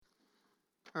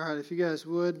All right, if you guys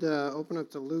would open up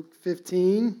to Luke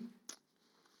 15.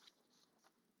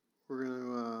 We're going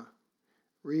to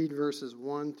read verses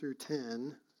 1 through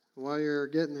 10. While you're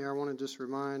getting there, I want to just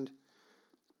remind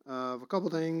of a couple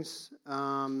things.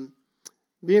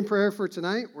 Be in prayer for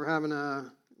tonight. We're having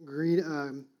a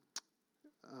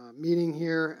meeting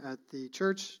here at the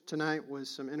church tonight with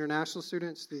some international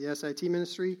students, the SIT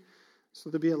ministry. So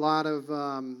there'll be a lot of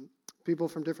people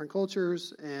from different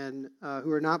cultures and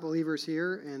who are not believers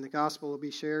here, and the gospel will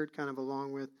be shared kind of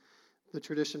along with the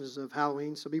traditions of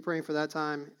Halloween. So be praying for that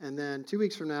time. And then 2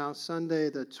 weeks from now,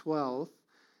 Sunday the 12th,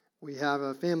 we have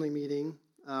a family meeting,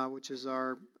 which is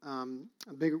our one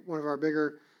of our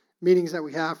bigger meetings that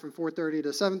we have from 4:30 to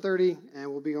 7:30,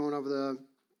 and we'll be going over the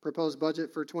proposed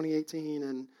budget for 2018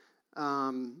 and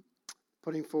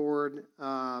putting forward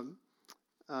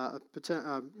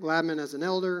Gladman as an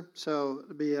elder. So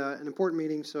it'll be an important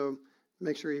meeting. So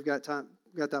make sure you've got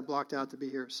that blocked out to be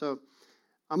here. So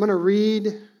I'm going to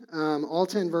read all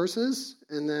 10 verses,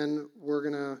 and then we're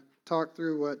going to talk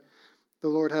through what the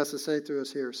Lord has to say to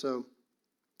us here. So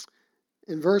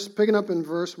picking up in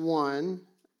verse 1,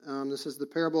 this is the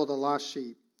parable of the lost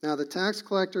sheep. Now the tax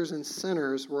collectors and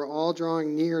sinners were all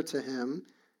drawing near to him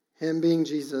being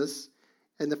Jesus,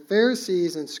 and the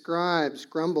Pharisees and scribes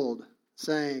grumbled,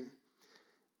 saying,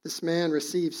 "This man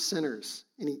receives sinners,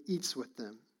 and he eats with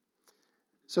them."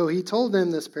 So he told them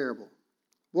this parable.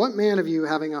 "What man of you,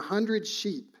 having 100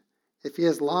 sheep, if he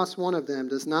has lost one of them,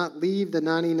 does not leave the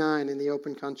 99 in the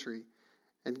open country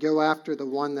and go after the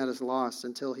one that is lost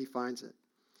until he finds it?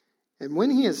 And when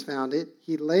he has found it,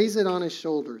 he lays it on his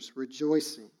shoulders,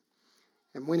 rejoicing.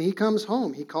 And when he comes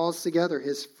home, he calls together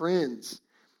his friends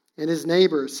and his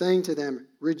neighbors, saying to them,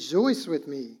 'Rejoice with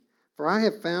me, for I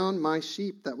have found my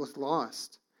sheep that was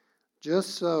lost.'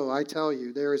 Just so, I tell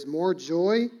you, there is more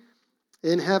joy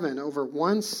in heaven over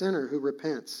one sinner who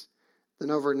repents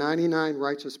than over 99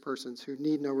 righteous persons who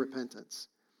need no repentance.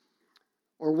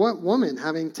 Or what woman,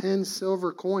 having 10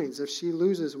 silver coins, if she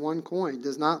loses one coin,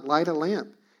 does not light a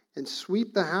lamp and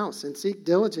sweep the house and seek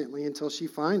diligently until she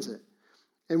finds it?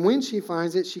 And when she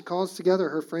finds it, she calls together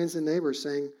her friends and neighbors,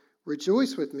 saying,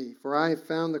 'Rejoice with me, for I have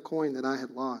found the coin that I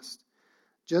had lost.'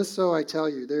 Just so, I tell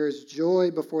you, there is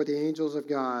joy before the angels of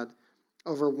God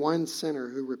over one sinner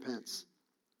who repents."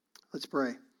 Let's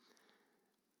pray.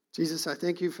 Jesus, I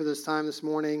thank you for this time this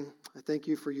morning. I thank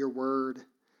you for your word.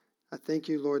 I thank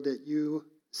you, Lord, that you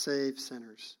save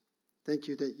sinners. Thank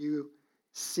you that you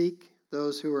seek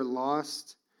those who are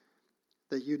lost,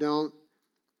 that you don't,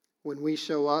 when we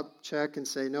show up, check and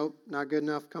say, "Nope, not good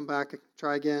enough, come back,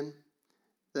 try again."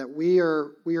 That we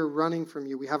are running from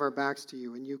you. We have our backs to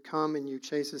you, and you come and you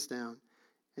chase us down,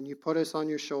 and you put us on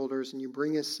your shoulders, and you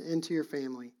bring us into your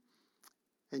family,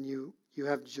 and you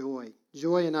have joy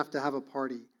enough to have a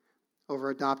party over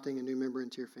adopting a new member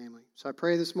into your family. So I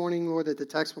pray this morning, Lord, that the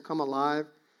text will come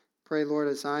alive. Pray, Lord,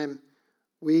 as I am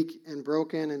weak and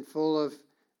broken and full of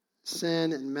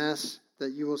sin and mess,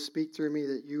 that you will speak through me,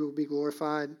 that you will be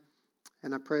glorified.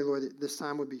 And I pray, Lord, that this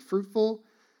time would be fruitful.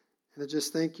 And I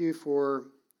just thank you for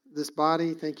this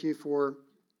body. Thank you for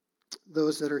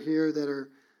those that are here that are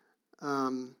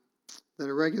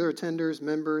regular attenders,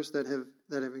 members that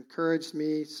have encouraged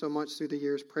me so much through the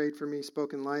years, prayed for me,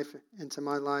 spoken life into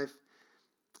my life.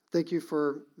 Thank you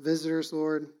for visitors,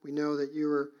 Lord. We know that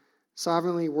you are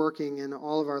sovereignly working in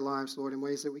all of our lives, Lord, in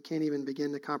ways that we can't even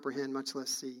begin to comprehend, much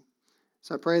less see.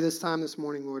 So I pray this time this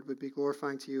morning, Lord, would be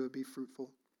glorifying to you, would be fruitful.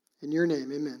 In your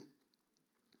name, amen.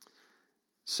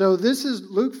 So this is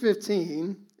Luke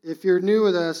 15. If you're new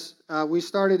with us, we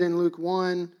started in Luke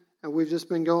 1, and we've just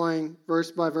been going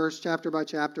verse by verse, chapter by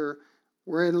chapter.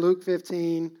 We're in Luke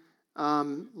 15.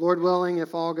 Lord willing,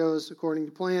 if all goes according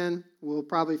to plan, we'll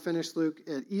probably finish Luke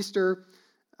at Easter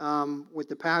with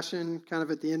the Passion kind of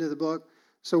at the end of the book.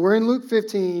 So we're in Luke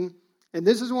 15, and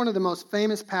this is one of the most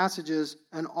famous passages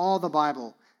in all the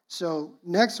Bible. So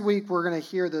next week, we're going to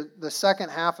hear the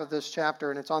second half of this chapter,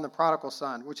 and it's on the prodigal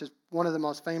son, which is one of the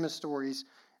most famous stories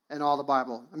in all the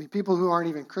Bible. I mean, people who aren't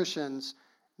even Christians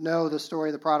know the story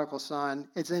of the prodigal son.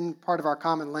 It's in part of our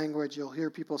common language. You'll hear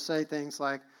people say things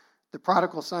like, the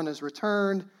prodigal son has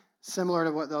returned, similar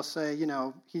to what they'll say,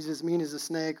 he's as mean as a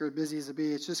snake or busy as a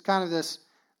bee. It's just kind of this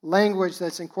language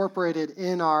that's incorporated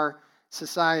in our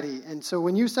society. And so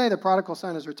when you say the prodigal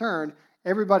son has returned,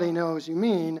 everybody knows you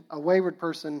mean a wayward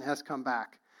person has come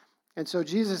back. And so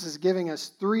Jesus is giving us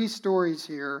 3 stories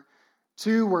here,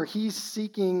 2 where he's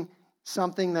seeking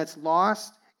something that's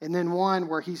lost, and then 1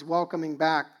 where he's welcoming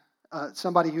back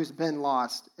somebody who's been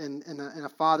lost, and a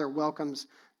father welcomes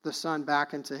the son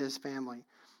back into his family.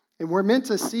 And we're meant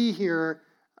to see here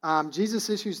Jesus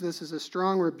issues this as a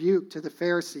strong rebuke to the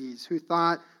Pharisees who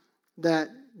thought that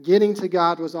getting to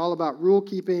God was all about rule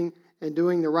keeping and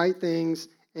doing the right things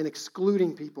and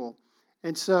excluding people.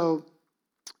 And so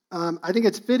I think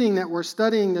it's fitting that we're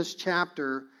studying this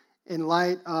chapter in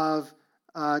light of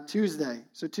Tuesday.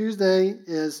 So Tuesday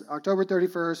is October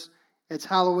 31st. It's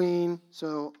Halloween,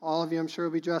 so all of you, I'm sure,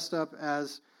 will be dressed up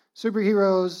as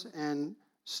superheroes and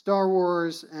Star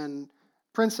Wars and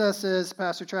princesses,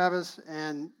 Pastor Travis,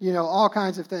 and, all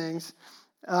kinds of things.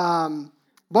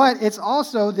 But it's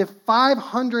also the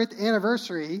 500th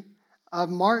anniversary of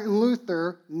Martin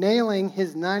Luther nailing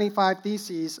his 95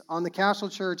 Theses on the Castle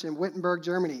Church in Wittenberg,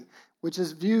 Germany, which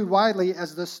is viewed widely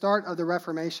as the start of the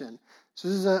Reformation. So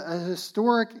this is a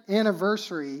historic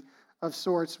anniversary of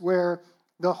sorts where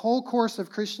the whole course of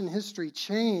Christian history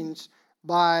changed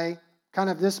by kind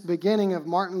of this beginning of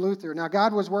Martin Luther. Now,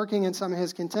 God was working in some of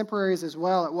his contemporaries as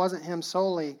well. It wasn't him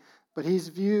solely, but he's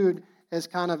viewed as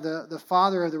kind of the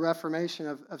father of the Reformation,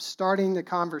 of starting the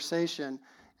conversation.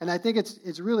 And I think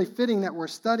it's really fitting that we're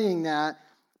studying that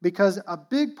because a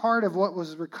big part of what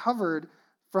was recovered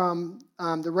from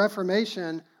the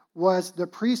Reformation was the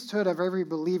priesthood of every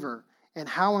believer and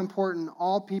how important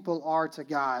all people are to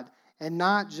God and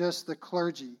not just the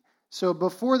clergy. So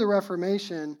before the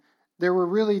Reformation, there were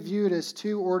really viewed as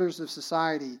two orders of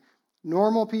society.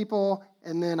 Normal people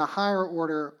and then a higher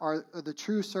order are the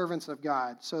true servants of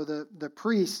God. So the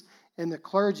priests and the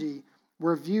clergy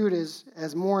were viewed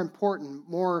as more important,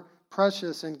 more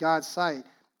precious in God's sight.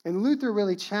 And Luther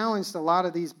really challenged a lot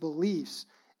of these beliefs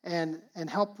and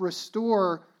helped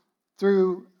restore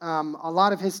through a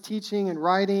lot of his teaching and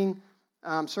writing.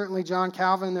 Certainly John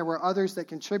Calvin, there were others that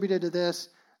contributed to this,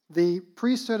 the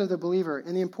priesthood of the believer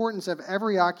and the importance of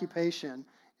every occupation.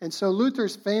 And so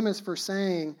Luther's famous for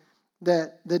saying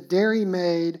that the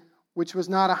dairymaid, which was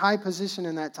not a high position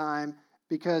in that time,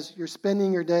 because you're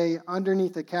spending your day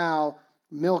underneath a cow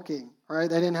milking, right?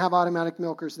 They didn't have automatic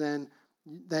milkers then.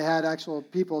 They had actual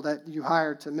people that you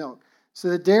hired to milk. So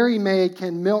the dairymaid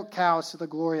can milk cows to the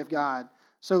glory of God.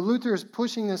 So Luther is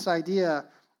pushing this idea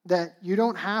that you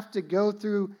don't have to go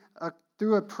through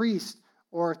a priest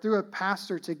or through a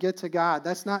pastor to get to God.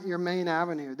 That's not your main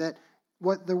avenue. That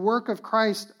what the work of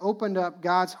Christ opened up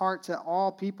God's heart to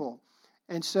all people.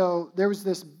 And so there was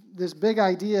this big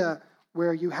idea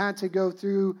where you had to go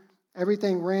through,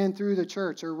 everything ran through the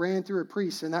church or ran through a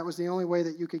priest, and that was the only way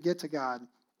that you could get to God.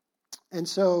 And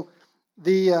so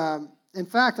in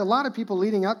fact, a lot of people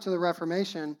leading up to the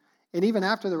Reformation, and even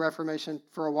after the Reformation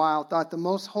for a while, thought the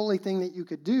most holy thing that you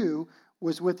could do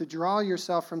was withdraw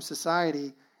yourself from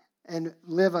society and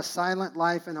live a silent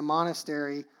life in a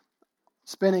monastery,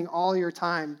 spending all your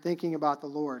time thinking about the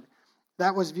Lord.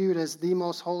 That was viewed as the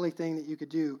most holy thing that you could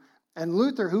do. And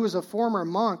Luther, who was a former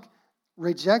monk,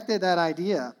 rejected that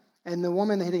idea. And the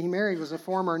woman that he married was a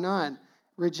former nun,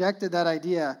 rejected that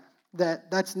idea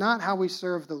that that's not how we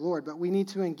serve the Lord, but we need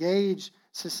to engage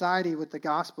society with the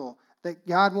gospel, that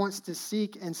God wants to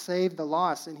seek and save the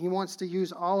lost, and he wants to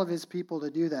use all of his people to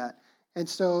do that. And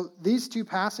so these two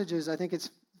passages, I think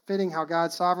it's fitting how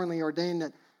God sovereignly ordained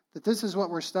that this is what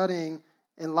we're studying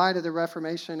in light of the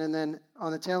Reformation, and then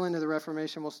on the tail end of the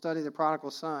Reformation, we'll study the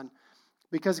prodigal son.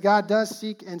 Because God does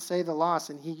seek and save the lost,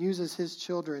 and he uses his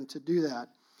children to do that.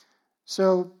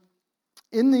 So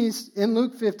in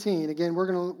Luke 15, again,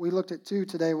 we looked at 2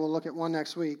 today, we'll look at 1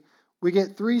 next week. We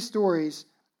get 3 stories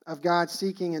of God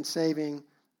seeking and saving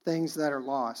things that are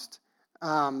lost.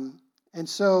 And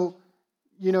so,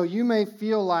 you may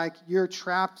feel like you're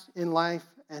trapped in life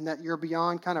and that you're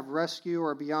beyond kind of rescue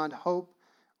or beyond hope,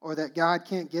 or that God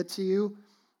can't get to you.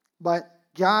 But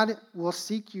God will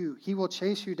seek you. He will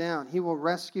chase you down. He will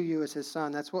rescue you as his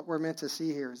son. That's what we're meant to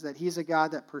see here, is that he's a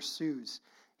God that pursues.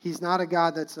 He's not a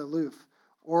God that's aloof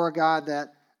or a God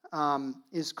that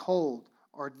is cold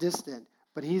or distant,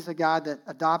 but he's a God that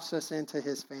adopts us into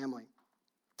his family.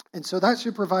 And so that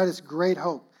should provide us great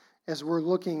hope as we're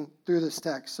looking through this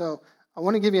text. So I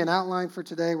want to give you an outline for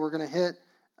today. We're going to hit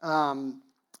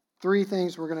 3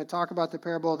 things. We're going to talk about the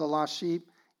parable of the lost sheep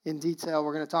in detail.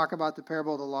 We're going to talk about the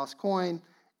parable of the lost coin.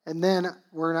 And then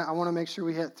I want to make sure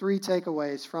we hit 3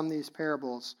 takeaways from these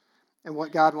parables and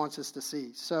what God wants us to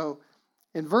see. So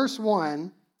in verse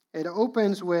 1, it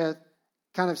opens with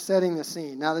kind of setting the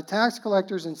scene. Now, the tax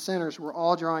collectors and sinners were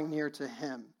all drawing near to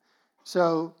him.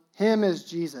 So him is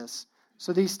Jesus.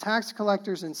 So these tax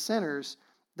collectors and sinners,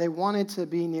 they wanted to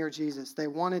be near Jesus. They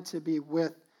wanted to be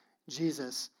with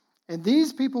Jesus. And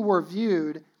these people were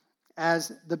viewed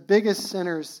as the biggest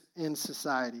sinners in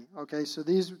society. Okay, so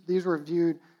these were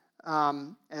viewed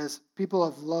as people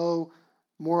of low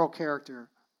moral character,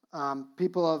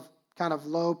 people of kind of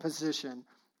low position.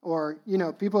 or,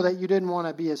 people that you didn't want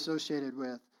to be associated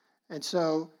with. And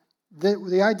so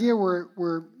the idea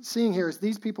we're seeing here is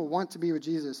these people want to be with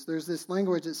Jesus. There's this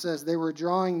language that says they were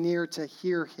drawing near to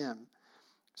hear him.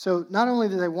 So not only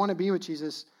did they want to be with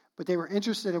Jesus, but they were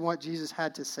interested in what Jesus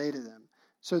had to say to them.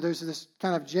 So there's this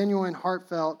kind of genuine,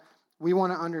 heartfelt, we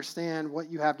want to understand what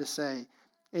you have to say.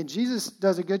 And Jesus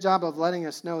does a good job of letting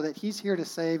us know that he's here to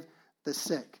save the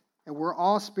sick. And we're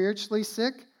all spiritually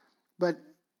sick, but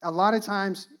a lot of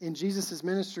times in Jesus'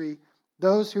 ministry,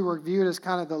 those who were viewed as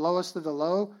kind of the lowest of the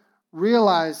low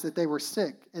realized that they were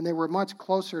sick, and they were much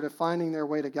closer to finding their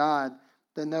way to God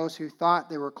than those who thought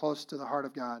they were close to the heart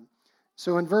of God.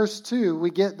 So in verse 2, we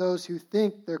get those who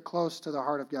think they're close to the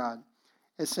heart of God.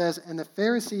 It says, "And the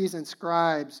Pharisees and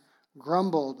scribes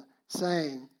grumbled,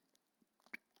 saying,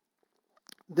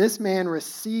 'This man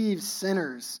receives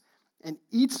sinners and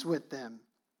eats with them.'"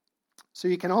 So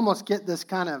you can almost get this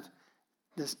kind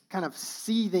of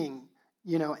seething,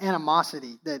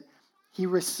 animosity that he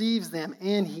receives them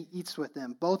and he eats with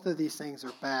them. Both of these things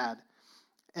are bad.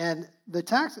 And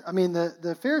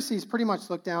the Pharisees pretty much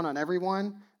looked down on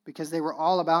everyone because they were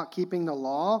all about keeping the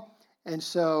law. And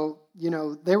so,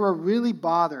 they were really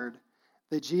bothered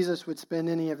that Jesus would spend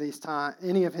any of his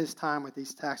time with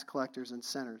these tax collectors and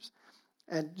sinners.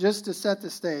 And just to set the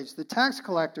stage, the tax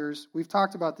collectors, we've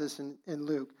talked about this in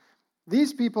Luke,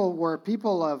 these people were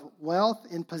people of wealth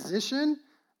and position,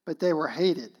 but they were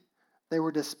hated. They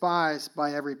were despised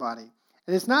by everybody.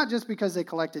 And it's not just because they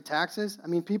collected taxes. I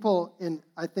mean, people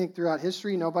I think throughout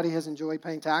history, nobody has enjoyed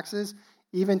paying taxes.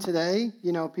 Even today,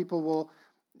 people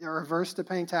are averse to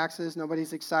paying taxes.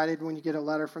 Nobody's excited when you get a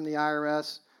letter from the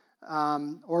IRS.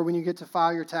 Or when you get to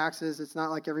file your taxes, it's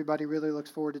not like everybody really looks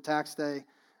forward to tax day.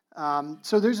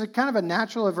 So there's a kind of a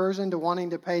natural aversion to wanting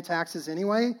to pay taxes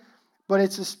anyway, but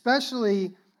it's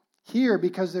especially here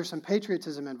because there's some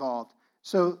patriotism involved.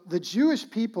 So the Jewish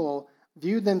people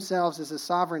viewed themselves as a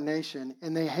sovereign nation,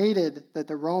 and they hated that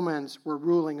the Romans were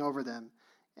ruling over them.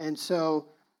 And so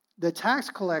the tax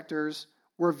collectors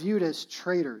were viewed as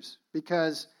traitors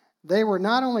because they were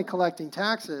not only collecting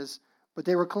taxes, but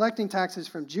they were collecting taxes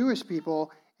from Jewish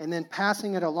people and then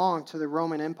passing it along to the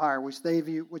Roman Empire, which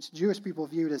Jewish people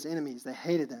viewed as enemies. They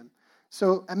hated them.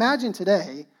 So imagine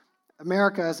today,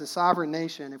 America as a sovereign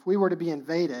nation, if we were to be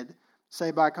invaded,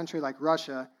 say by a country like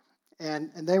Russia,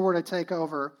 and they were to take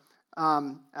over,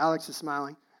 Alex is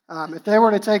smiling, if they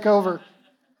were to take over,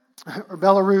 or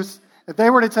Belarus, if they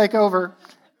were to take over,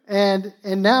 and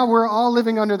now we're all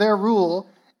living under their rule,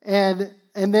 and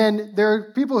then there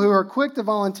are people who are quick to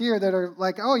volunteer that are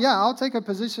like, oh yeah, I'll take a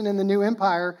position in the new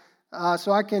empire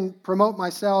so I can promote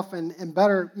myself and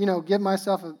better, give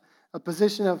myself a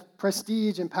position of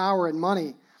prestige and power and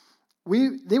money.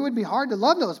 They would be hard to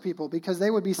love those people because they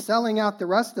would be selling out the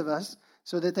rest of us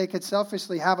so that they could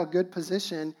selfishly have a good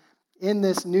position in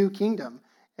this new kingdom.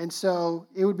 And so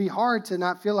it would be hard to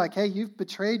not feel like, hey, you've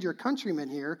betrayed your countrymen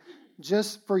here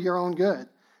just for your own good.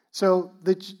 So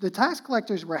the tax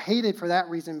collectors were hated for that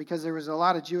reason because there was a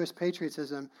lot of Jewish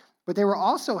patriotism, but they were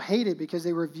also hated because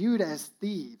they were viewed as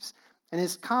thieves. And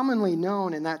it's commonly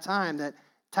known in that time that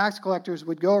tax collectors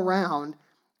would go around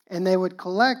and they would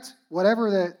collect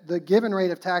whatever the given rate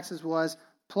of taxes was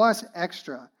plus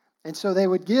extra. And so they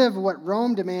would give what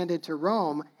Rome demanded to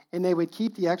Rome, and they would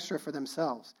keep the extra for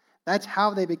themselves. That's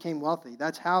how they became wealthy.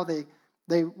 That's how they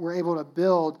were able to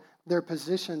build their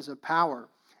positions of power.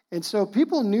 And so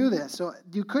people knew this. So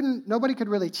nobody could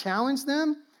really challenge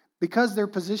them because their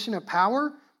position of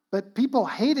power, but people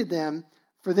hated them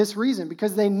for this reason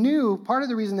because they knew part of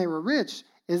the reason they were rich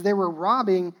is they were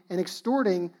robbing and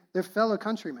extorting their fellow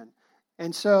countrymen.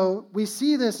 And so we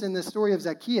see this in the story of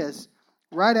Zacchaeus.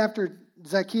 Right after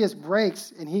Zacchaeus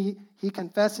breaks and he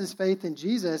confesses faith in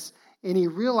Jesus and he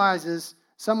realizes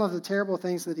some of the terrible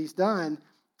things that he's done,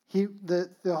 the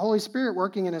Holy Spirit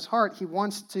working in his heart, he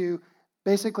wants to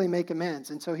basically make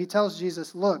amends. And so he tells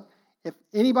Jesus, look, if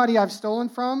anybody I've stolen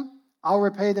from, I'll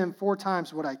repay them 4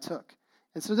 times what I took.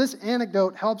 And so this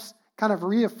anecdote helps kind of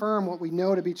reaffirm what we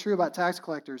know to be true about tax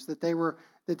collectors, that they were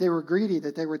greedy,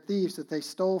 that they were thieves, that they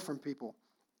stole from people.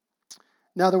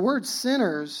 Now the word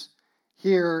sinners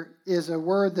here is a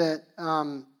word that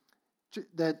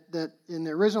in the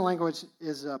original language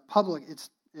is public.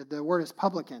 The word is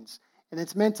publicans, and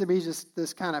it's meant to be just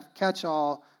this kind of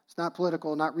catch-all. It's not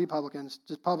political, not Republicans,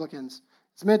 just publicans.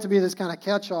 It's meant to be this kind of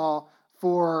catch-all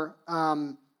for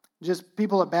just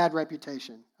people of bad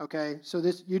reputation. Okay, so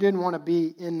you didn't want to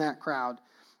be in that crowd,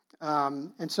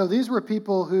 and so these were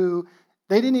people who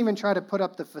they didn't even try to put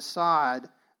up the facade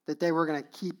that they were going to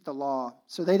keep the law.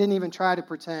 So they didn't even try to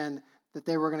pretend that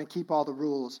they were going to keep all the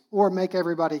rules or make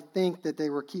everybody think that they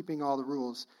were keeping all the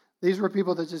rules. These were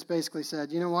people that just basically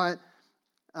said, you know what,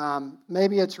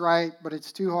 maybe it's right, but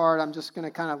it's too hard. I'm just going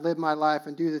to kind of live my life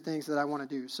and do the things that I want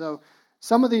to do. So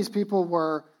some of these people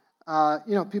were,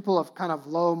 people of kind of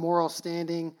low moral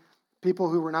standing, people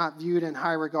who were not viewed in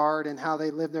high regard in how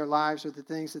they lived their lives or the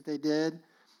things that they did.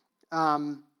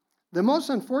 The most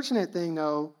unfortunate thing,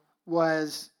 though,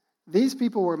 was these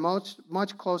people were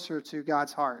much closer to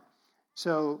God's heart.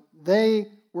 So they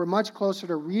were much closer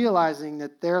to realizing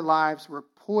that their lives were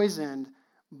poisoned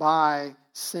by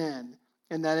sin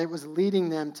and that it was leading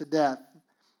them to death.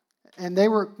 And they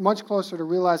were much closer to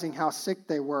realizing how sick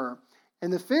they were.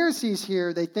 And the Pharisees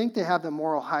here, they think they have the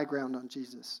moral high ground on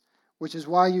Jesus, which is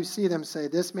why you see them say,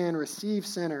 this man receives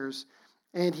sinners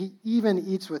and he even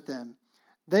eats with them.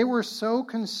 They were so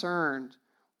concerned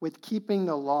with keeping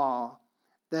the law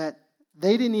that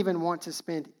they didn't even want to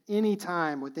spend any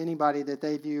time with anybody that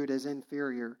they viewed as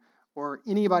inferior or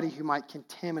anybody who might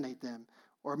contaminate them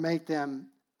or make them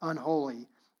unholy.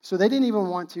 So they didn't even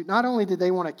want to, not only did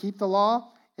they want to keep the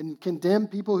law and condemn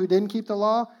people who didn't keep the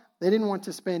law, they didn't want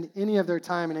to spend any of their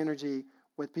time and energy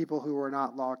with people who were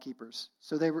not law keepers.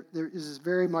 So this is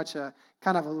very much a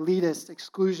kind of elitist,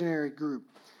 exclusionary group.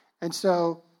 And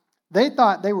so they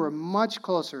thought they were much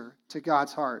closer to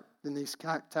God's heart than these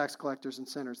tax collectors and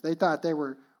sinners. They thought they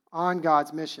were on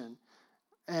God's mission.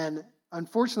 And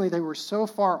unfortunately, they were so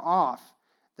far off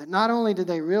that not only did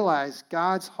they realize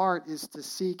God's heart is to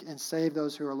seek and save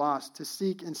those who are lost, to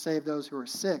seek and save those who are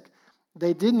sick,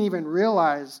 they didn't even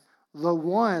realize the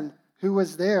one who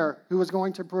was there, who was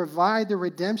going to provide the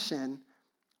redemption,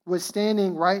 was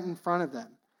standing right in front of them.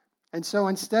 And so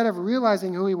instead of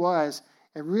realizing who he was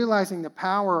and realizing the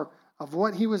power of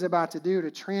what he was about to do to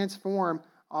transform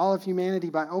all of humanity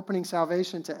by opening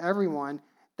salvation to everyone,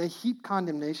 they heap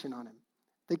condemnation on him.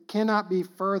 They cannot be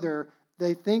further.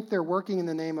 They think they're working in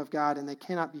the name of God, and they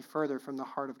cannot be further from the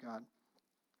heart of God.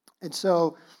 And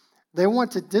so they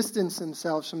want to distance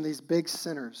themselves from these big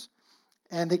sinners.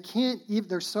 And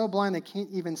they're so blind they can't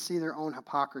even see their own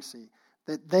hypocrisy.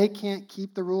 That they can't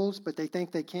keep the rules, but they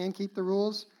think they can keep the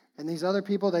rules. And these other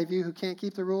people they view who can't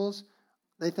keep the rules,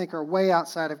 they think are way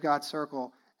outside of God's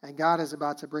circle. And God is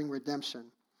about to bring redemption.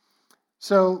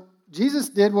 So Jesus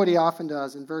did what he often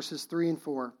does in verses 3 and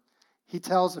 4. He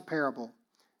tells a parable.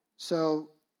 So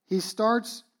he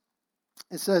starts,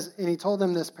 it says, and he told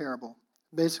them this parable,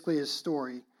 basically his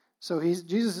story. So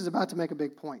Jesus is about to make a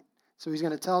big point. So he's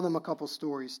going to tell them a couple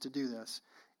stories to do this.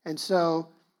 And so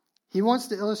he wants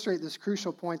to illustrate this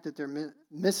crucial point that they're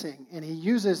missing, and he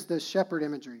uses the shepherd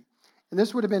imagery. And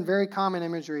this would have been very common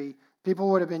imagery. People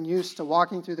would have been used to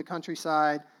walking through the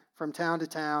countryside from town to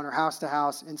town or house to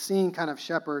house and seeing kind of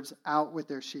shepherds out with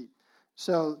their sheep.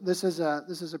 So this is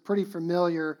a pretty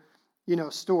familiar,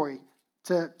 story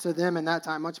to them in that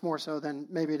time, much more so than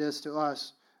maybe it is to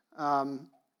us.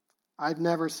 I've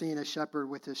never seen a shepherd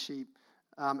with his sheep.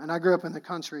 And I grew up in the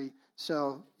country,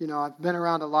 so, I've been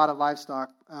around a lot of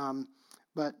livestock,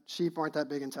 but sheep aren't that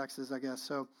big in Texas, I guess.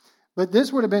 So, but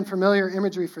this would have been familiar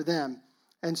imagery for them.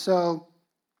 And so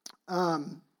we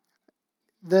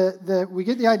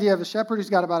get the idea of a shepherd who's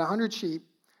got about 100 sheep,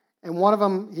 and one of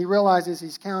them, he realizes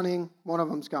he's counting, one of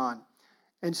them's gone.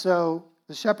 And so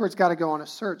the shepherd's got to go on a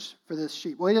search for this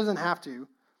sheep. Well, he doesn't have to,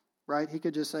 right? He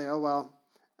could just say, oh, well.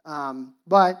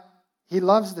 But he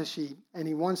loves the sheep, and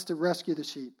he wants to rescue the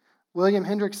sheep. William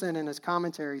Hendrickson, in his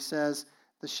commentary, says,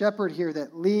 the shepherd here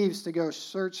that leaves to go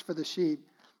search for the sheep,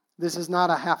 this is not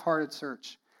a half-hearted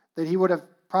search. That he would have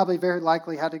probably very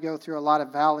likely had to go through a lot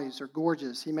of valleys or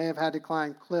gorges. He may have had to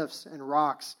climb cliffs and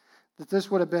rocks. That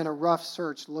this would have been a rough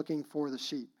search looking for the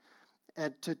sheep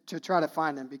and to try to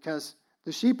find them, because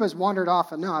the sheep has wandered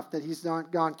off enough that he's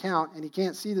not gone count and he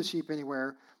can't see the sheep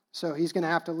anywhere. So he's going to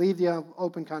have to leave the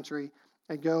open country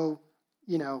and go,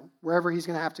 wherever he's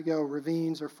going to have to go,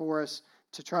 ravines or forests,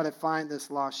 to try to find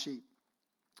this lost sheep.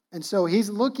 And so he's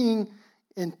looking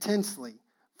intensely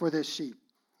for this sheep.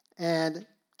 And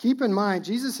keep in mind,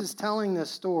 Jesus is telling this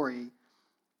story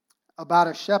about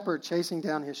a shepherd chasing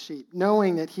down his sheep,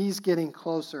 knowing that he's getting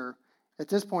closer. At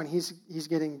this point, he's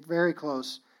getting very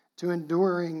close to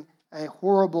enduring a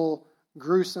horrible,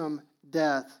 gruesome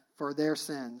death for their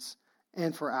sins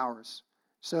and for ours.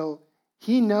 So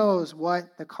he knows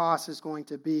what the cost is going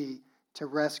to be to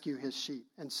rescue his sheep.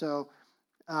 And so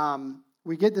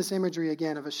we get this imagery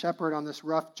again of a shepherd on this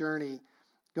rough journey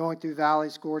going through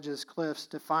valleys, gorges, cliffs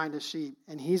to find a sheep.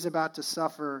 And he's about to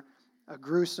suffer a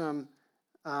gruesome,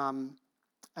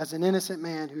 as an innocent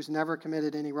man who's never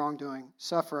committed any wrongdoing,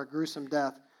 suffer a gruesome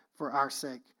death for our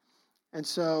sake. And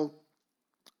so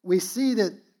we see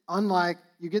that unlike,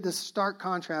 you get this stark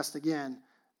contrast again.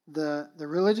 The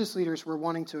religious leaders were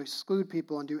wanting to exclude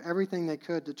people and do everything they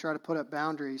could to try to put up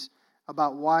boundaries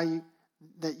about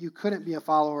that you couldn't be a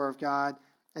follower of God.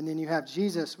 And then you have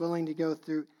Jesus willing to go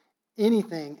through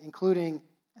anything, including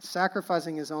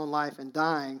sacrificing his own life and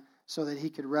dying so that he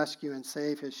could rescue and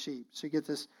save his sheep. So you get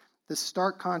this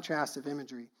stark contrast of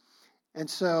imagery. And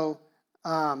so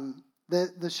the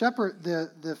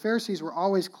Pharisees were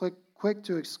always quick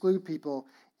to exclude people.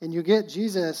 And you get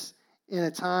Jesus in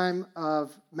a time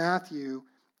of Matthew,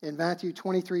 in Matthew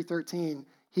 23:13,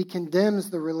 he condemns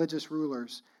the religious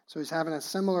rulers. So he's having a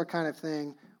similar kind of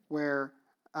thing where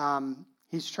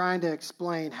he's trying to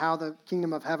explain how the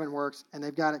kingdom of heaven works, and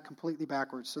they've got it completely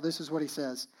backwards. So this is what he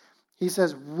says. He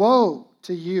says, "Woe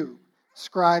to you,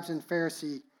 scribes and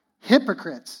Pharisees,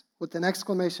 hypocrites," with an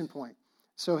exclamation point.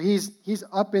 So he's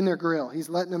up in their grill. He's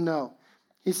letting them know.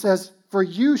 He says, "For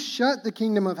you shut the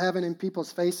kingdom of heaven in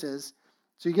people's faces."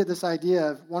 So you get this idea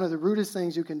of one of the rudest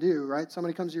things you can do, right?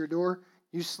 Somebody comes to your door,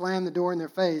 you slam the door in their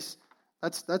face.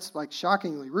 That's like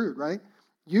shockingly rude, right?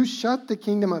 You shut the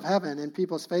kingdom of heaven in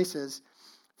people's faces,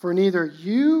 for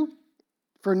you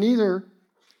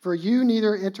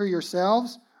neither enter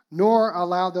yourselves nor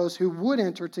allow those who would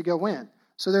enter to go in.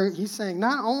 So he's saying,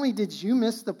 not only did you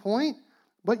miss the point,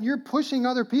 but you're pushing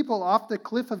other people off the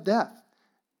cliff of death.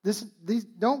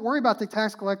 Don't worry about the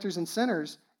tax collectors and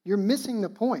sinners. You're missing the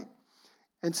point.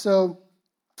 And so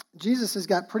Jesus has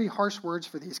got pretty harsh words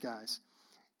for these guys.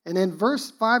 And in verse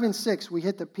 5 and 6, we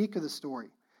hit the peak of the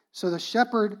story. So the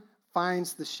shepherd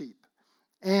finds the sheep.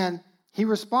 And he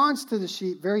responds to the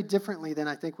sheep very differently than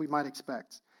I think we might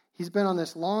expect. He's been on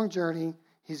this long journey.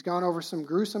 He's gone over some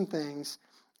gruesome things.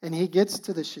 And he gets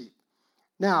to the sheep.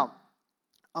 Now,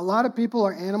 a lot of people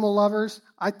are animal lovers.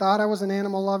 I thought I was an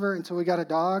animal lover until we got a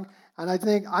dog. And I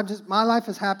think my life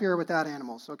is happier without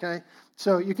animals, okay?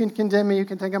 So you can condemn me. You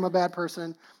can think I'm a bad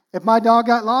person. If my dog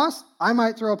got lost, I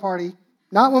might throw a party.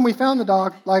 Not when we found the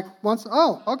dog, like once,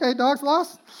 oh, okay, dog's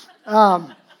lost.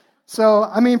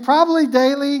 Probably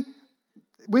daily,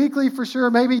 weekly for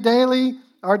sure, maybe daily,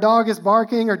 our dog is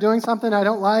barking or doing something I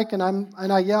don't like, and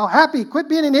I yell, "Happy, quit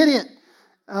being an idiot."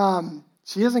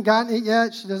 She hasn't gotten it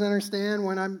yet. She doesn't understand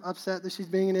when I'm upset that she's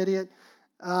being an idiot.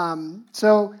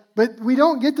 But we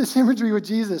don't get this imagery with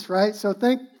Jesus, right? So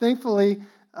thankfully,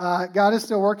 God is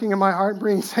still working in my heart and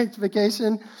bringing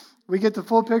sanctification. We get the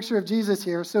full picture of Jesus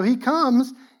here. So he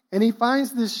comes and he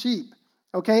finds this sheep,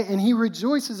 okay? And he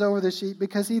rejoices over the sheep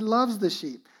because he loves the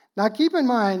sheep. Now keep in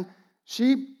mind,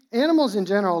 sheep, animals in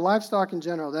general, livestock in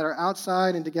general that are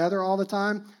outside and together all the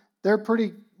time, they're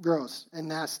pretty gross and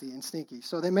nasty and stinky.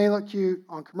 So they may look cute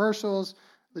on commercials,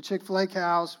 the Chick-fil-A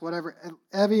cows, whatever.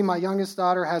 Evie, my youngest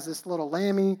daughter, has this little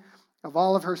lammy. Of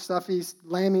all of her stuffies,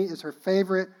 lammy is her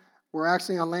favorite. We're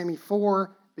actually on lammy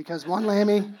 4 because one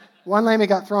lammy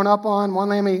got thrown up on. One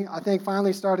lammy, I think,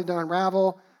 finally started to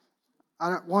unravel.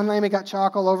 One lammy got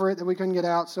chalk all over it that we couldn't get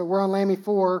out. So we're on lammy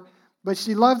 4. But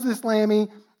she loves this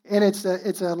lammy, and it's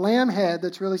a lamb head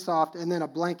that's really soft, and then a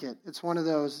blanket. It's one of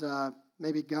those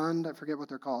maybe gunned. I forget what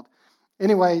they're called.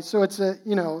 Anyway, so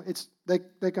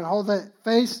they can hold the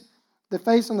face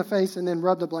on the face and then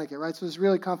rub the blanket, right? So it's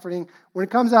really comforting. When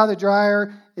it comes out of the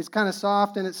dryer, it's kind of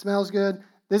soft and it smells good.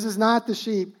 This is not the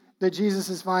sheep that Jesus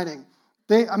is finding.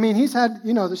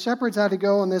 The shepherds had to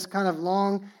go on this kind of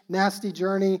long, nasty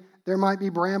journey. There might be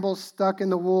brambles stuck in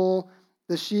the wool.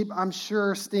 The sheep, I'm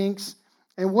sure, stinks.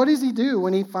 And what does he do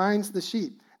when he finds the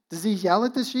sheep? Does he yell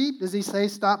at the sheep? Does he say,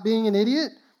 "Stop being an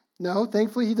idiot"? No,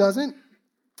 thankfully he doesn't.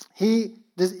 He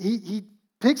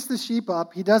picks the sheep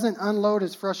up. He doesn't unload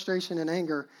his frustration and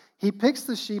anger. He picks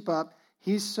the sheep up.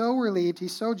 He's so relieved.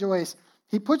 He's so joyous.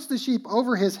 He puts the sheep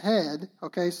over his head.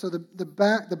 Okay, so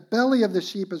the belly of the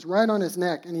sheep is right on his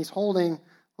neck, and he's holding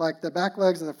like the back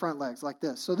legs and the front legs like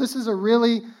this. So this is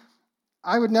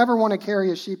I would never want to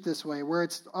carry a sheep this way, where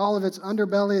it's all of its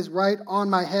underbelly is right on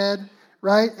my head,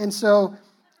 right? And so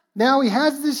now he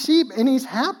has this sheep, and he's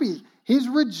happy. He's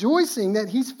rejoicing that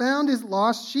he's found his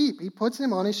lost sheep. He puts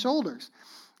him on his shoulders.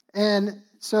 And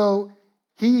so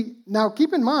now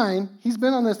keep in mind, he's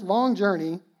been on this long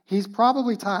journey. He's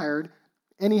probably tired,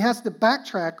 and he has to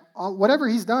backtrack. Whatever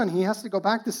he's done, he has to go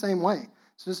back the same way.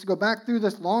 So just to go back through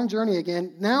this long journey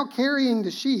again, now carrying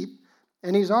the sheep,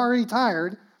 and he's already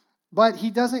tired, but he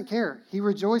doesn't care. He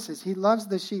rejoices. He loves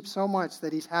the sheep so much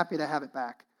that he's happy to have it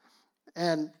back.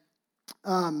 And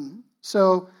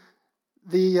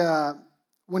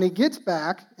when he gets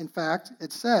back, in fact,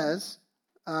 it says,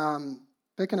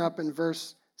 picking up in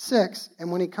verse 6, and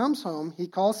when he comes home, he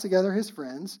calls together his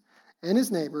friends and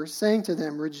his neighbors, saying to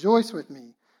them, "Rejoice with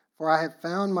me, for I have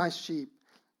found my sheep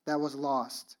that was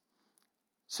lost."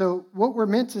 So what we're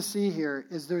meant to see here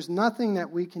is there's nothing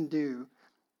that we can do.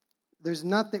 There's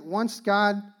nothing, once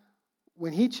God,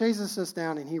 when he chases us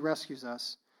down and he rescues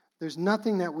us, there's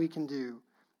nothing that we can do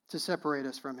to separate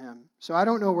us from him. So I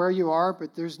don't know where you are,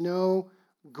 but there's no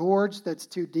gorge that's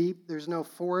too deep. There's no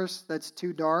forest that's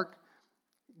too dark.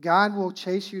 God will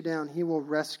chase you down. He will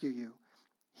rescue you.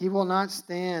 He will not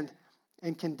stand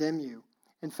and condemn you.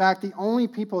 In fact, the only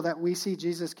people that we see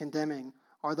Jesus condemning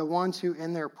are the ones who,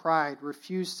 in their pride,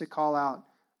 refuse to call out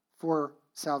for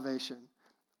salvation.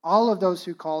 All of those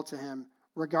who call to him,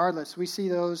 regardless, we see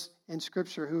those in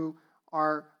Scripture who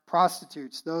are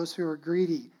prostitutes, those who are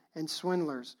greedy and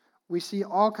swindlers. We see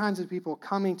all kinds of people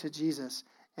coming to Jesus,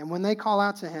 and when they call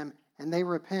out to him and they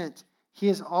repent, he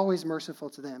is always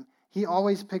merciful to them. He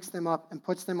always picks them up and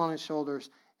puts them on his shoulders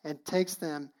and takes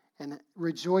them and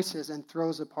rejoices and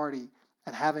throws a party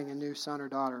at having a new son or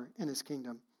daughter in his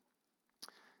kingdom.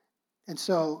 And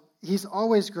so he's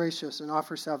always gracious and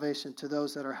offers salvation to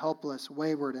those that are helpless,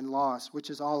 wayward, and lost, which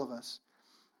is all of us.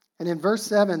 And in verse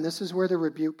 7, this is where the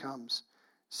rebuke comes.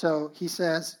 So he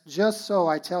says, "Just so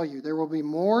I tell you, there will be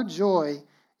more joy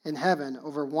in heaven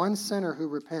over one sinner who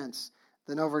repents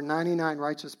than over 99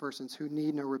 righteous persons who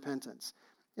need no repentance."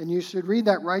 And you should read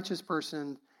that righteous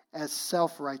person as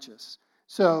self-righteous.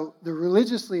 So the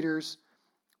religious leaders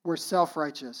were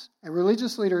self-righteous. And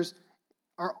religious leaders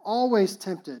are always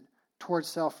tempted towards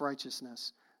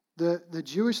self-righteousness. The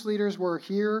Jewish leaders were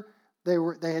here.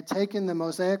 They had taken the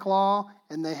Mosaic law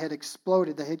and they had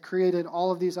exploded. They had created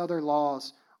all of these other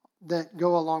laws that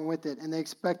go along with it. And they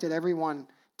expected everyone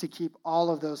to keep all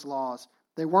of those laws.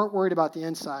 They weren't worried about the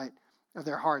inside of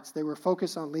their hearts. They were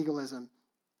focused on legalism.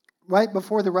 Right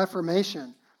before the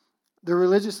Reformation, the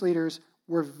religious leaders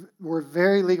were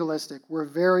very legalistic, were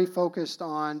very focused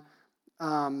on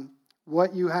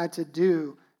what you had to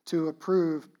do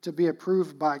to be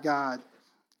approved by God.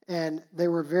 And they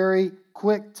were very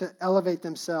quick to elevate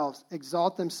themselves,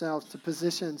 exalt themselves to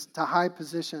positions, to high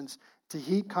positions, to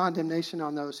heap condemnation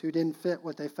on those who didn't fit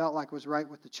what they felt like was right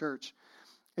with the church.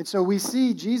 And so we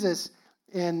see Jesus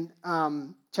in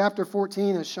chapter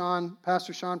 14, as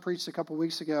Pastor Sean preached a couple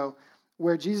weeks ago,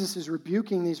 where Jesus is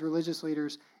rebuking these religious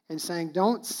leaders and saying,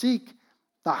 don't seek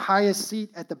the highest seat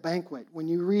at the banquet. When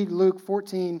you read Luke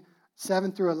 14,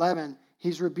 7 through 11,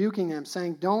 he's rebuking them,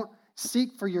 saying, don't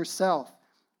seek for yourself.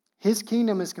 His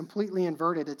kingdom is completely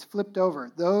inverted. It's flipped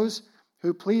over. Those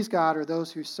who please God are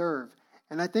those who serve.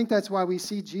 And I think that's why we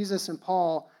see Jesus and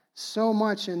Paul so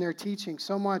much in their teaching,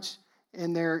 so much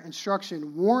in their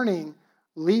instruction, warning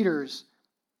leaders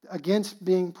against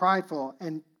being prideful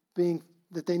and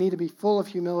that they need to be full of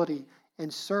humility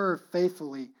and serve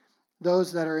faithfully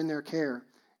those that are in their care.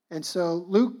 And so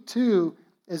Luke 2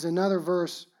 is another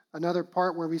verse, another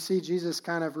part where we see Jesus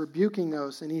kind of rebuking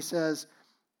those. And he says,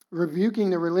 rebuking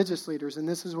the religious leaders, and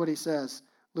this is what he says,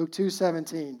 Luke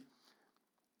 2:17.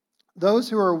 Those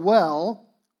who are well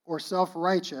or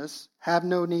self-righteous have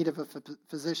no need of a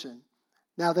physician.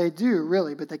 Now they do,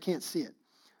 really, but they can't see it.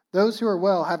 Those who are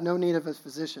well have no need of a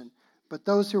physician, but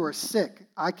those who are sick,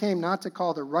 I came not to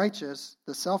call the righteous,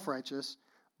 the self-righteous,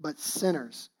 but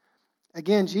sinners.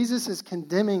 Again, Jesus is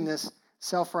condemning this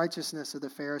self-righteousness of the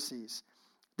Pharisees.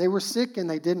 They were sick and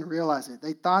they didn't realize it.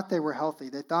 They thought they were healthy.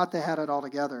 They thought they had it all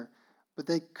together, but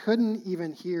they couldn't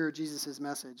even hear Jesus'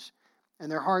 message. And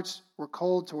their hearts were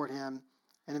cold toward him.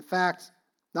 And in fact,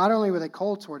 not only were they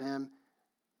cold toward him,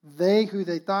 they who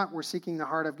they thought were seeking the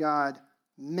heart of God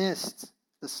missed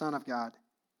the Son of God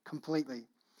completely.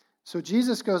 So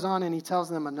Jesus goes on and he tells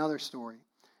them another story.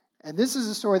 And this is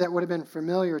a story that would have been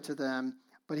familiar to them,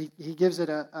 but he gives it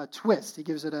a twist. He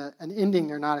gives it an ending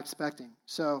they're not expecting.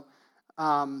 So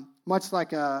much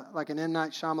like an M.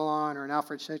 Night Shyamalan or an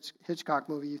Alfred Hitchcock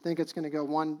movie, you think it's going to go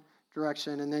one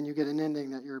direction, and then you get an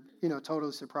ending that you're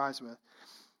totally surprised with.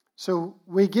 So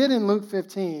we get in Luke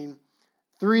 15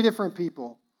 three different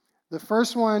people. The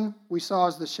first one we saw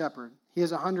is the shepherd. He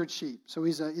has 100 sheep, so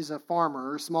he's a farmer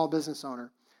or a small business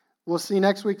owner. We'll see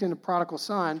next week in the prodigal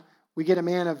son, we get a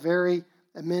man of very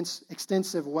immense,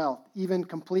 extensive wealth, even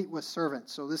complete with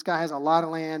servants. So this guy has a lot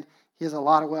of land, he has a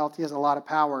lot of wealth, he has a lot of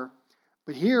power.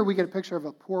 But here we get a picture of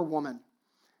a poor woman.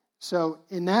 So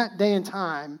in that day and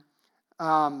time,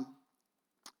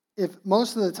 if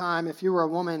most of the time, if you were a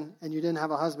woman and you didn't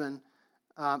have a husband,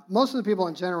 most of the people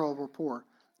in general were poor.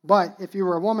 But if you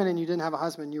were a woman and you didn't have a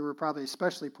husband, you were probably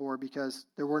especially poor because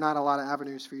there were not a lot of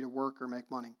avenues for you to work or make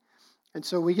money. And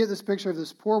so we get this picture of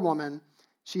this poor woman.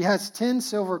 She has 10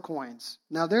 silver coins.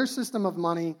 Now, their system of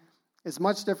money is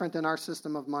much different than our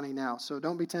system of money now. So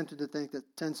don't be tempted to think that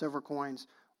 10 silver coins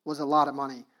was a lot of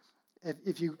money.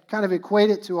 If you kind of equate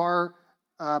it to our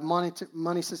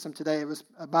money system today, it was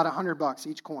about $100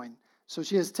 each coin. So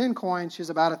she has 10 coins. She has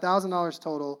about $1,000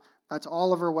 total. That's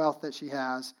all of her wealth that she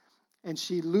has, and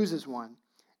she loses one.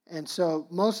 And so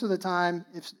most of the time,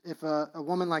 if a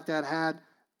woman like that had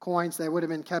coins, they would have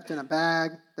been kept in a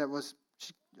bag that was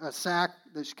a sack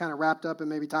that she kind of wrapped up and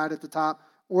maybe tied at the top,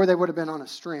 or they would have been on a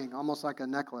string, almost like a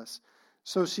necklace.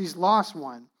 So she's lost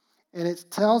one, and it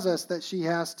tells us that she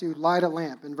has to light a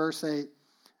lamp in verse 8.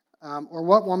 Or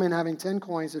what woman having 10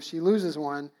 coins, if she loses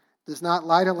one, does not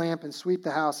light a lamp and sweep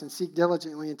the house and seek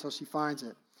diligently until she finds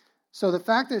it? So the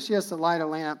fact that she has to light a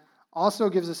lamp also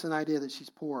gives us an idea that she's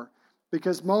poor,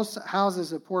 because most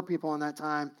houses of poor people in that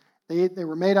time, they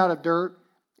were made out of dirt,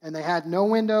 and they had no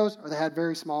windows or they had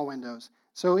very small windows.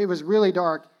 So it was really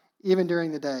dark even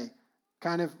during the day,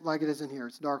 kind of like it is in here.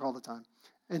 It's dark all the time.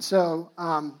 And so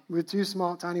with two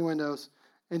small, tiny windows.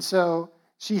 And so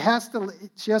she has to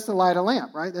light a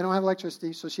lamp, right? They don't have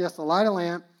electricity, so she has to light a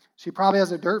lamp. She probably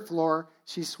has a dirt floor.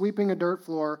 She's sweeping a dirt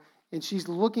floor, and she's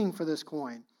looking for this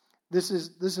coin. This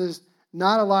is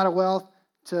not a lot of wealth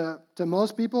to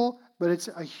most people, but it's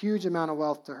a huge amount of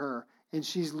wealth to her. And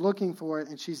she's looking for it,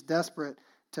 and she's desperate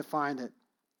to find it.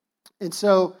 And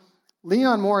so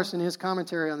Leon Morris, in his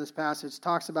commentary on this passage,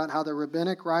 talks about how the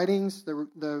rabbinic writings,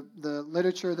 the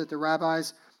literature that the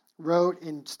rabbis wrote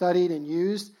and studied and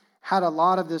used, had a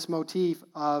lot of this motif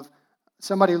of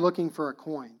somebody looking for a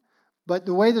coin. But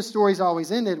the way the stories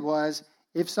always ended was,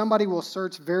 if somebody will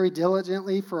search very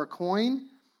diligently for a coin,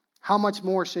 how much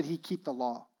more should he keep the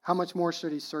law? How much more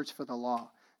should he search for the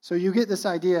law? So you get this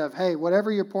idea of, hey,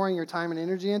 whatever you're pouring your time and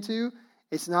energy into,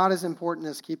 it's not as important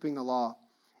as keeping the law.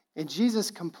 And Jesus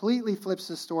completely flips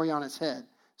the story on its head.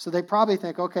 So they probably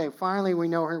think, okay, finally we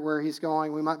know where he's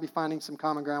going. We might be finding some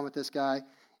common ground with this guy.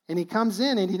 And he comes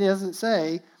in and he doesn't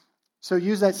say, so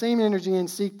use that same energy and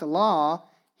seek the law.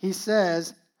 He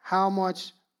says, how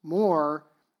much more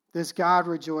does God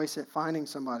rejoice at finding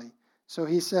somebody? So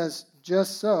he says,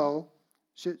 just so.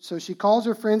 So she calls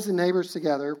her friends and neighbors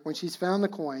together when she's found the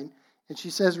coin, and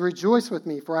she says, rejoice with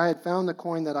me, for I had found the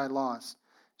coin that I lost.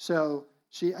 So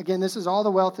this is all the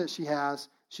wealth that she has.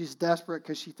 She's desperate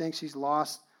because she thinks she's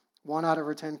lost one out of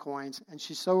her 10 coins, and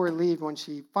she's so relieved when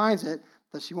she finds it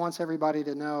that she wants everybody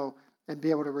to know and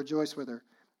be able to rejoice with her.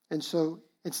 And so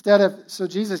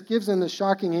Jesus gives them the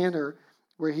shocking answer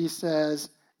where he says,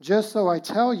 just so I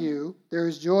tell you, there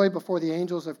is joy before the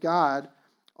angels of God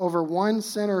over one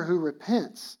sinner who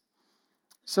repents.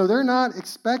 So they're not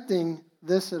expecting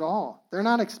this at all. They're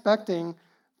not expecting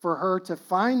for her to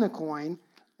find the coin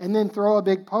and then throw a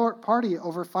big party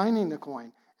over finding the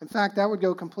coin. In fact, that would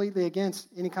go completely against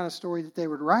any kind of story that they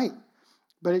would write.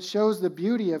 But it shows the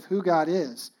beauty of who God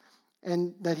is,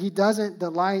 and that he doesn't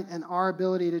delight in our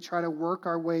ability to try to work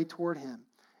our way toward him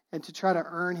and to try to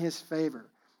earn his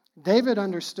favor. David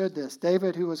understood this.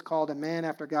 David, who was called a man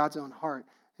after God's own heart.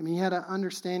 I mean, he had an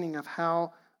understanding of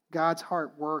how God's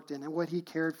heart worked and what he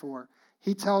cared for.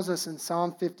 He tells us in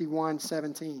Psalm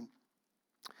 51:17,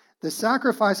 the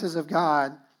sacrifices of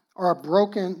God are a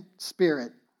broken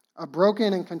spirit, a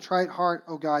broken and contrite heart,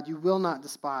 O God, you will not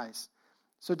despise.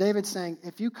 So David's saying,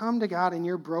 if you come to God and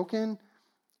you're broken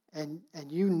and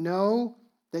you know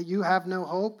that you have no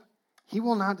hope, he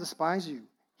will not despise you.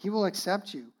 He will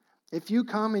accept you. If you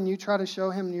come and you try to show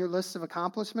him your list of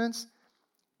accomplishments,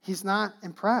 he's not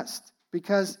impressed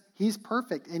because he's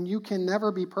perfect and you can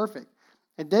never be perfect.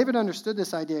 And David understood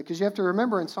this idea because you have to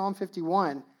remember in Psalm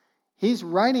 51, he's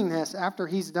writing this after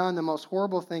he's done the most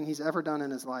horrible thing he's ever done in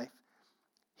his life.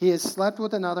 He has slept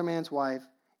with another man's wife,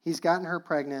 he's gotten her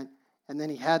pregnant, and then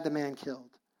he had the man killed.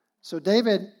 So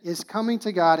David is coming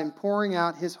to God and pouring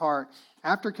out his heart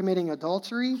after committing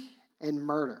adultery and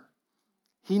murder.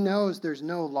 He knows there's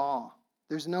no law,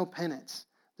 there's no penance,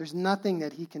 there's nothing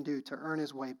that he can do to earn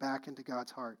his way back into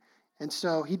God's heart. And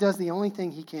so he does the only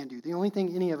thing he can do, the only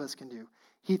thing any of us can do.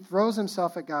 He throws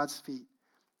himself at God's feet.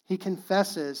 He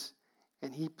confesses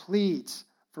and he pleads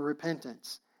for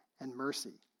repentance and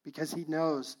mercy because he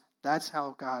knows that's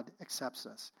how God accepts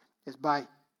us, is by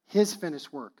his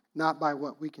finished work, not by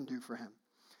what we can do for him.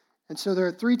 And so there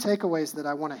are three takeaways that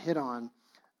I want to hit on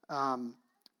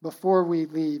before we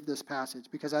leave this passage,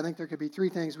 because I think there could be three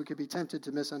things we could be tempted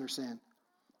to misunderstand.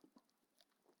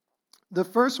 The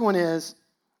first one is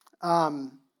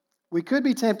we could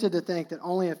be tempted to think that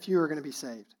only a few are going to be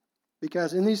saved.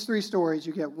 Because in these three stories,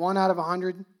 you get 1 out of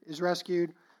 100 is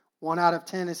rescued, 1 out of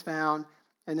 10 is found,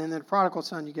 and then the prodigal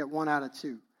son, you get 1 out of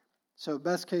 2. So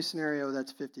best case scenario,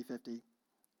 that's 50-50.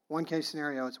 One case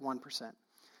scenario, it's 1%.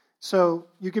 So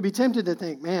you could be tempted to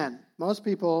think, man, most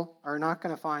people are not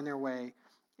going to find their way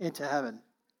into heaven.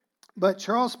 But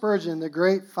Charles Spurgeon, the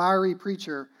great fiery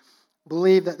preacher,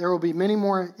 believe that there will be many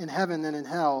more in heaven than in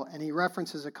hell, and he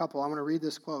references a couple. I'm going to read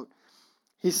this quote.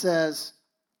 He says,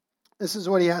 this is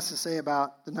what he has to say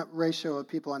about the ratio of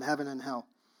people in heaven and hell.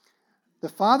 The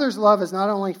Father's love is not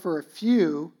only for a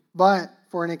few, but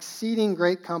for an exceeding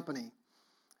great company,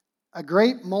 a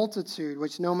great multitude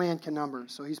which no man can number.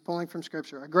 So he's pulling from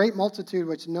Scripture. A great multitude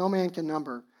which no man can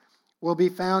number will be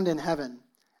found in heaven.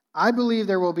 I believe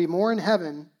there will be more in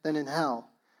heaven than in hell.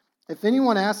 If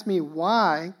anyone asks me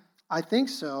why I think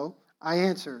so, I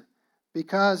answer,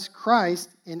 because Christ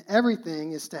in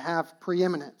everything is to have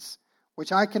preeminence,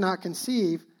 which I cannot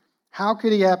conceive. How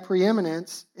could he have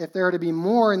preeminence if there are to be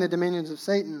more in the dominions of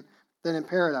Satan than in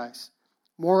paradise?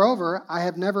 Moreover, I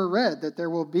have never read that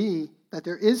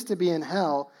there is to be in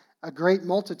hell a great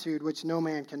multitude which no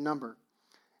man can number.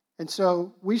 And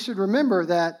so we should remember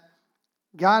that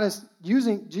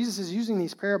Jesus is using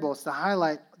these parables to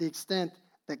highlight the extent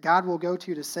that God will go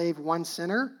to save one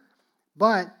sinner,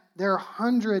 but there are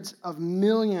hundreds of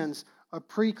millions of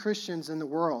pre-Christians in the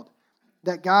world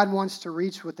that God wants to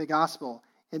reach with the gospel.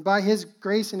 And by his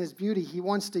grace and his beauty, he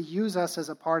wants to use us as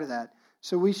a part of that.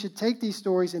 So we should take these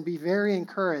stories and be very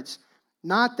encouraged.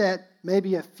 Not that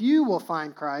maybe a few will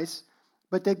find Christ,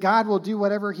 but that God will do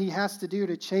whatever he has to do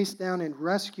to chase down and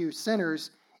rescue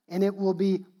sinners, and it will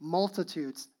be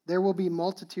multitudes. There will be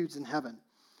multitudes in heaven.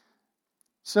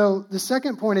 So the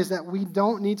second point is that we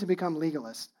don't need to become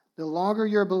legalists. The longer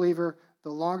you're a believer, the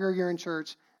longer you're in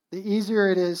church, the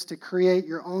easier it is to create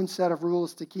your own set of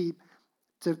rules to keep,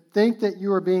 to think that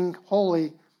you are being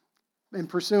holy and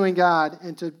pursuing God,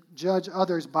 and to judge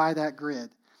others by that grid.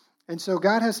 And so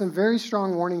God has some very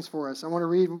strong warnings for us. I want to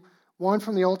read one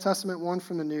from the Old Testament, one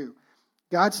from the New.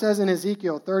 God says in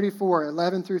Ezekiel 34,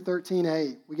 11 through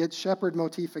 13a, we get shepherd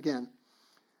motif again.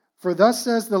 For thus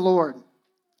says the Lord,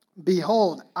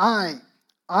 behold, I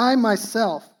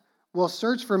myself will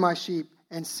search for my sheep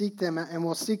and seek them, and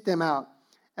will seek them out.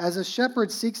 As a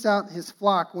shepherd seeks out his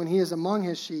flock when he is among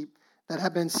his sheep that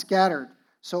have been scattered,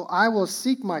 so I will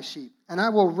seek my sheep, and I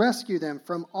will rescue them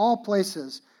from all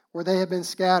places where they have been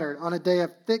scattered on a day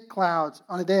of clouds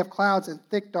and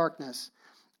thick darkness.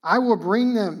 I will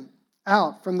bring them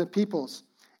out from the peoples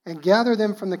and gather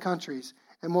them from the countries,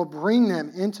 and will bring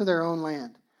them into their own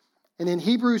land. And in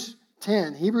Hebrews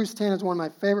 10 is one of my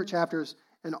favorite chapters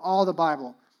in all the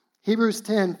Bible. Hebrews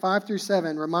 10, 5 through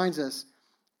 7 reminds us,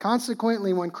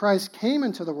 consequently, when Christ came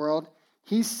into the world,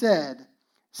 he said,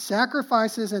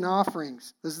 sacrifices and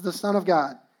offerings, this is the Son of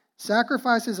God,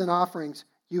 sacrifices and offerings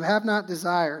you have not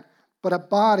desired, but a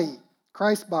body,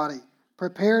 Christ's body,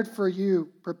 but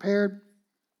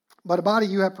a body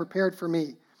you have prepared for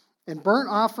me. In burnt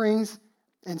offerings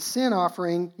and sin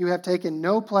offering you have taken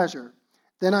no pleasure.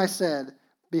 Then I said,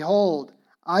 behold,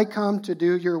 I come to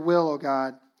do your will, O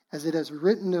God, as it is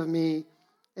written of me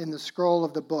in the scroll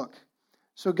of the book.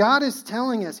 So God is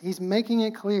telling us, he's making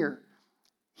it clear,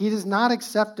 he does not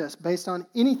accept us based on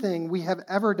anything we have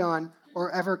ever done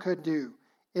or ever could do.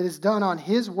 It is done on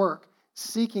his work,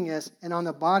 seeking us, and on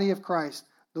the body of Christ,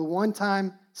 the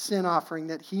one-time sin offering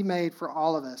that he made for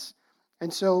all of us.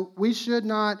 And so we should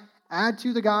not add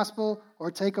to the gospel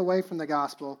or take away from the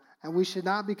gospel, and we should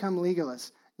not become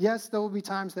legalists. Yes, there will be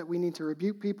times that we need to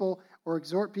rebuke people or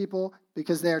exhort people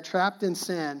because they are trapped in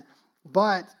sin,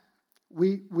 but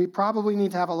we probably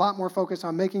need to have a lot more focus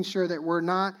on making sure that we're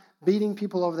not beating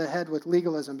people over the head with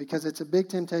legalism, because it's a big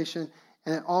temptation,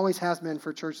 and it always has been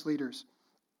for church leaders.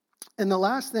 And the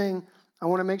last thing I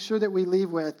want to make sure that we leave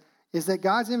with is that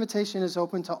God's invitation is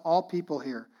open to all people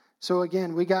here. So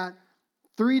again, we got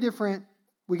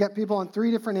people on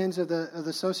three different ends of the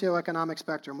socioeconomic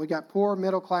spectrum. We got poor,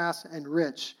 middle class, and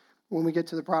rich when we get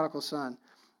to the prodigal son.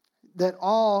 That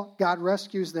all, God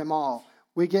rescues them all.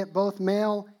 We get both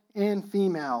male and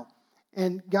female.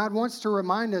 And God wants to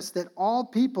remind us that all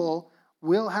people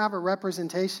will have a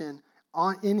representation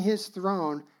in his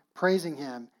throne praising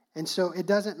him. And so it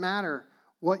doesn't matter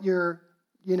what your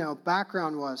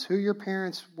background was, who your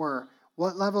parents were,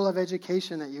 what level of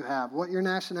education that you have, what your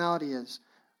nationality is,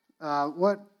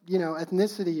 what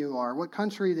ethnicity you are, what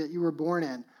country that you were born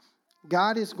in.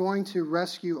 God is going to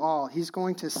rescue all. He's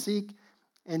going to seek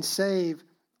and save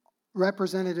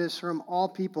representatives from all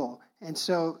people. And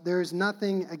so there is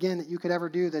nothing, again, that you could ever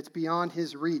do that's beyond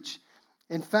his reach.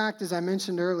 In fact, as I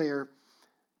mentioned earlier,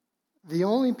 the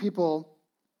only people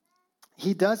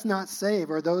he does not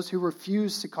save are those who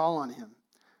refuse to call on him.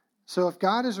 So if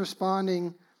God is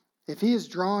responding, if he is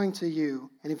drawing to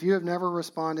you, and if you have never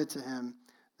responded to him,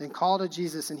 then call to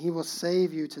Jesus and he will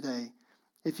save you today.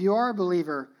 If you are a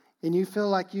believer and you feel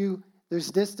like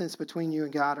there's distance between you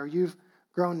and God, or you've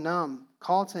grown numb,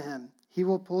 call to him. He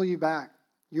will pull you back.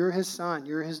 You're his son.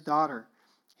 You're his daughter.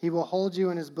 He will hold you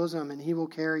in his bosom, and he will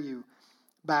carry you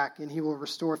back, and he will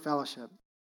restore fellowship.